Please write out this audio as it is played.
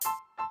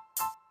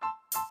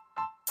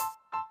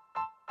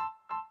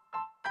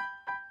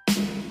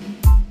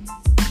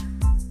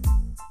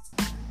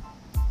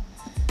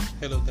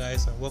Hello,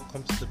 guys, and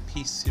welcome to the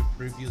PC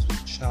Reviews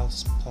with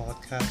Charles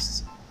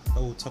podcast. I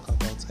will talk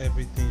about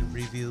everything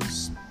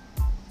reviews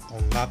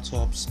on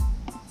laptops.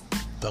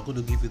 I'm going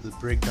to give you the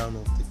breakdown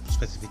of the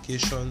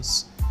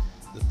specifications,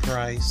 the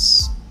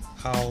price,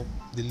 how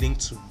the link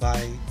to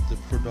buy the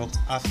product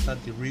after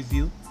the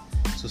review.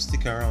 So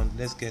stick around,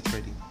 let's get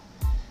ready.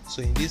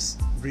 So in this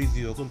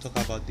review, I'm going to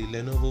talk about the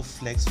Lenovo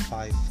Flex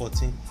 5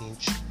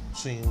 14-inch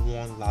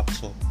 2-in-1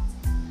 laptop.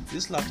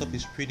 This laptop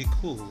is pretty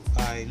cool.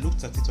 I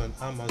looked at it on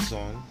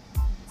Amazon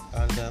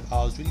and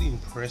I was really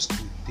impressed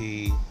with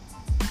the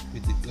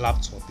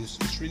laptop.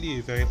 It's really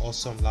a very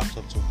awesome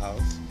laptop to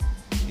have.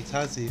 It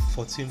has a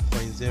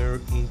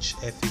 14.0-inch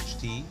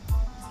FHD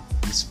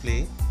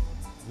display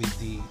with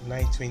the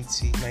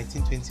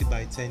 1920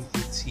 by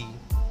 1080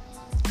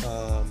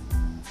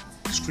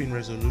 screen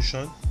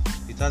resolution.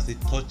 It has a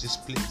touch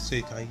display, so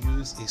you can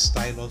use a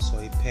stylus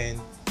or a pen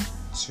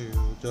to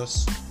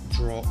just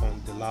draw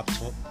on the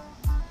laptop.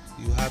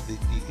 You have the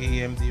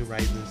AMD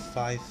Ryzen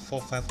 5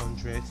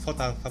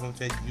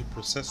 4500U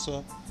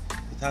processor.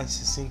 It has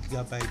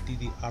 16GB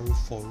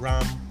DDR4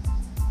 RAM,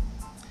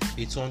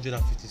 a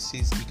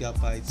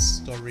 256GB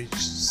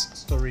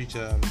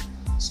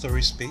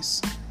storage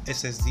space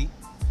SSD.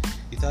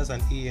 It has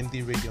an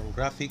AMD Radeon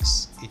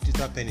graphics. A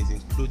tutor pen is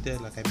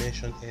included, like I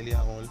mentioned earlier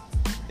on.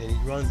 Then it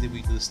runs the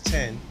Windows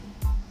 10.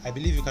 I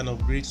believe you can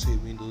upgrade to a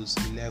Windows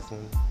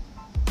 11,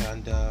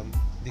 and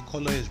the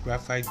color is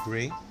graphite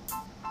gray.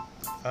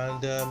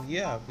 And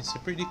yeah, it's a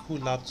pretty cool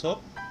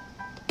laptop.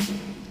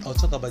 I'll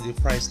talk about the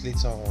price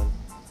later on.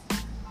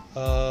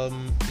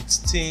 It's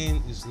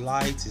thin, it's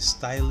light, it's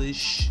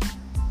stylish.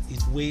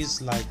 It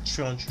weighs like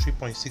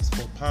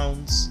 3.64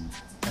 pounds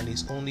and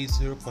it's only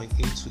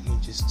 0.82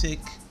 inches thick.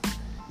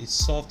 It's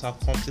soft and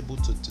comfortable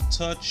to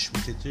touch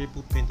with a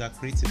durable pen that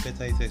creates a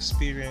better user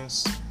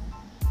experience.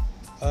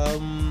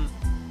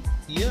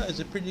 Yeah, it's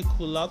a pretty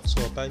cool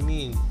laptop. I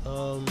mean,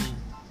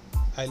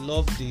 I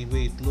love the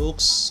way it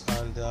looks,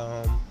 and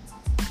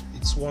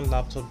it's one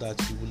laptop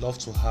that you would love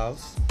to have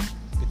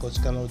because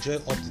you can enjoy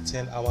up to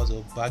 10 hours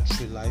of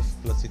battery life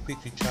plus a quick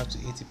recharge to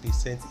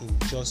 80% in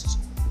just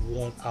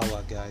 1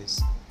 hour,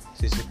 guys.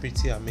 So it's a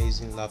pretty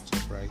amazing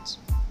laptop, right?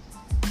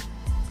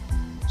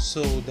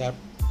 So there are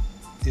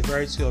a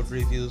variety of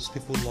reviews.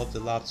 People love the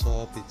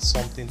laptop. It's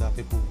something that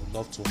people would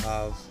love to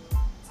have,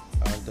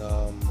 and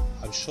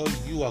I'm sure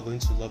you are going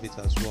to love it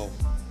as well.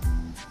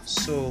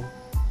 So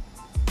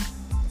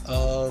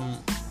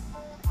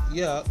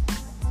yeah,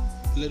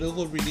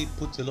 Lenovo really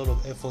put a lot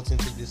of effort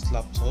into this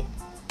laptop,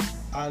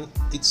 and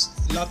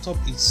laptop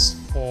is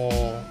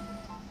for,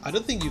 I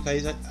don't think you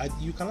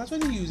can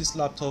actually use this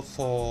laptop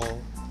for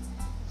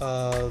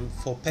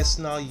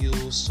personal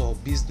use or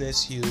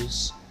business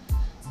use,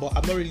 but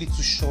I'm not really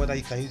too sure whether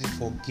you can use it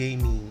for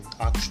gaming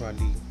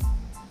actually.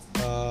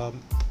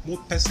 More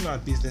personal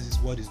and business is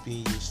what it's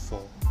being used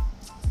for.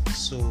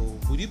 So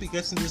will you be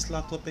getting this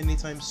laptop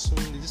anytime soon?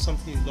 Is this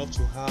something you'd love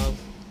to have?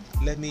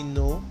 Let me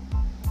know.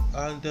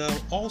 And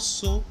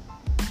also,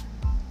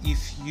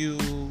 if you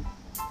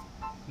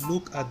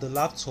look at the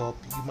laptop,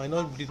 you might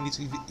not really need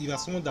to, if you are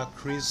someone that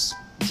creates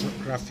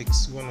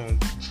graphics, you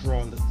want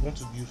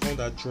to use someone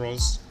that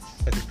draws,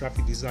 like a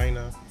graphic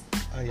designer,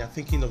 and you're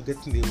thinking of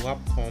getting a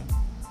Wacom,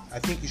 I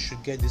think you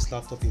should get this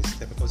laptop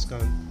instead because you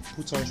can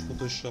put on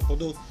Photoshop.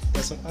 Although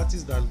there are some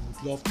artists that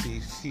would love the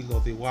feel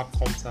of a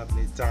Wacom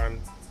tablet than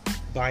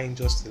buying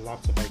just a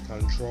laptop that you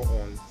can draw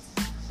on.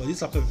 But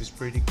this laptop is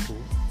pretty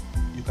cool.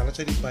 You can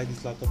actually buy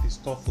this laptop,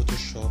 install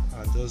Photoshop,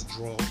 and just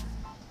draw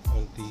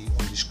on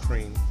the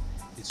screen.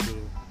 It's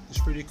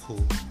pretty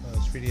cool.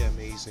 It's pretty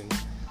amazing.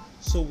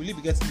 So will you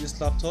be getting this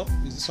laptop?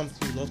 Is this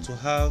something you love to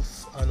have?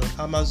 And on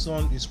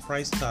Amazon, it's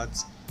priced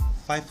at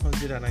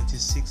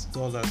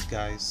 $596,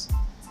 guys.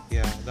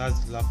 Yeah, that's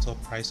the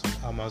laptop price on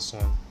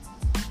Amazon.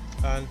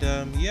 And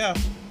yeah,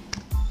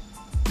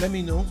 let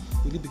me know.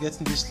 Will you be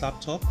getting this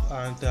laptop?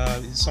 And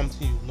is it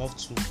something you love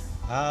to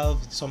have?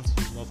 Is it something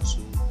you love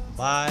to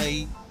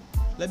buy?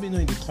 Let me know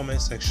in the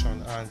comment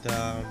section. And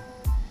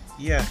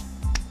yeah,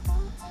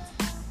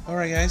 all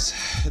right, guys,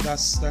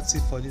 that's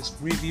it for this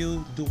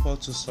review. Do well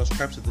to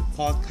subscribe to the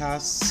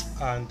podcast,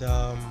 and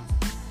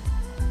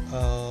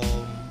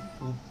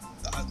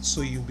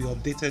so you'll be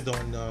updated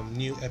on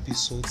new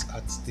episodes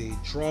as they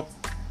drop.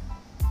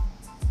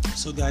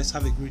 So guys,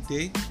 have a great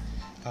day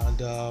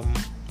and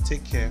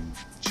take care.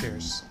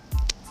 Cheers.